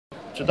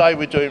Today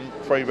we're doing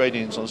free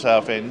readings on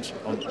Southend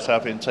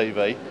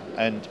TV,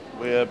 and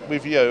we're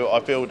with you. I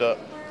feel that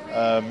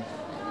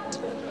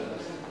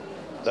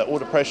that all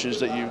the pressures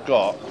that you've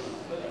got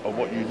are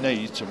what you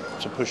need to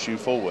push you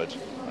forward.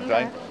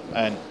 Okay,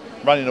 and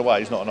running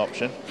away is not an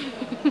option.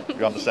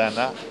 You understand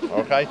that?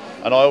 Okay,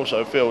 and I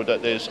also feel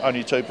that there's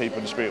only two people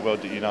in the spirit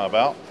world that you know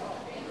about.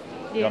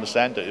 You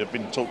understand that you've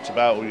been talked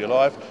about all your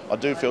life. I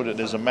do feel that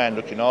there's a man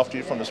looking after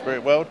you from the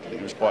spirit world that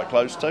he was quite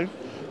close to.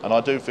 And I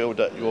do feel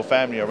that your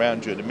family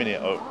around you at the minute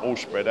are all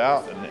spread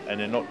out and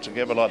they're not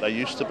together like they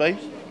used to be,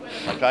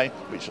 okay,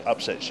 which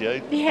upsets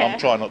you. Yeah. I'm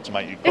trying not to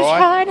make you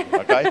cry, It's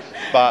fine. okay,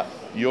 but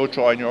you're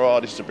trying your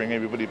hardest to bring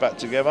everybody back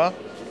together,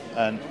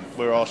 and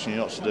we're asking you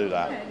not to do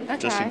that. Okay.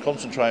 Just to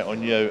concentrate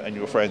on you and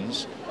your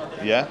friends,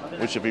 yeah,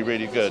 which would be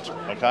really good,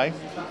 okay?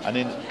 And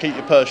then keep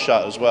your purse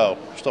shut as well.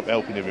 Stop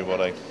helping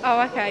everybody.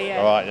 Oh, okay, yeah.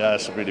 All right, yeah,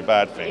 that's a really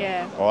bad thing.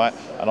 Yeah. All right,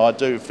 and I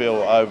do feel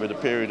over the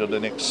period of the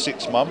next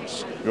 6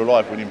 months, your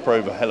life will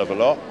improve a hell of a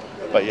lot,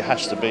 but it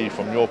has to be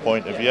from your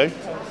point of view,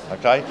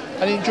 okay?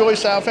 And enjoy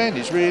Southend,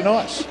 it's really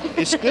nice.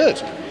 It's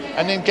good.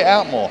 And then get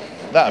out more.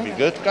 That'd be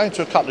good. Going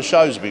to a couple of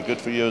shows would be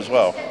good for you as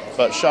well.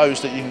 But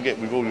shows that you can get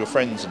with all your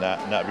friends and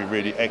that'd be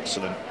really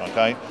excellent,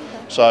 okay?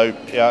 So,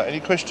 yeah, any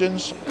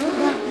questions?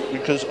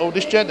 Because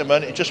this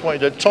gentleman, he just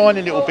wanted a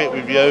tiny little bit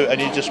with you,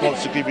 and he just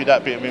wants to give you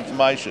that bit of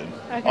information.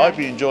 Okay. I hope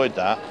you enjoyed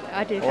that.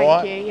 I do, All thank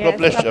right? you. Yeah, God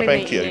bless you, lovely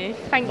thank meeting you.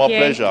 Thank My you.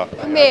 pleasure.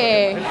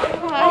 Me.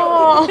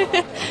 Oh,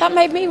 that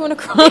made me want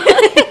to cry.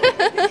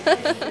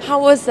 How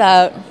was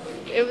that?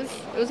 It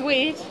was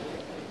weird,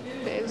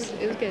 but it was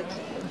good.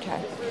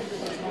 Okay.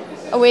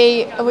 Are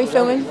we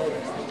filming?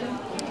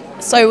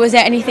 So was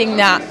there anything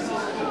that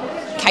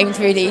came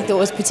through that you thought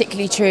was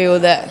particularly true or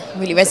that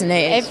really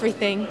resonated?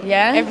 Everything.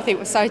 Yeah? Everything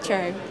was so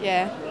true.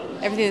 Yeah.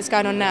 Everything that's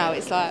going on now,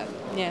 it's like,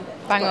 yeah.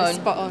 Bang on.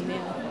 Spot on,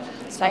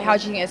 yeah. So how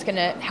do you think it's going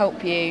to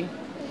help you?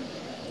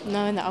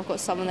 Knowing that I've got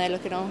someone there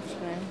looking after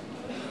me.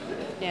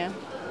 Yeah.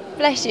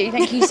 Bless you.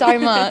 Thank you so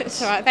much.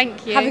 It's all right,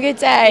 thank you. Have a good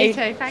day. You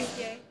too, thank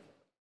you.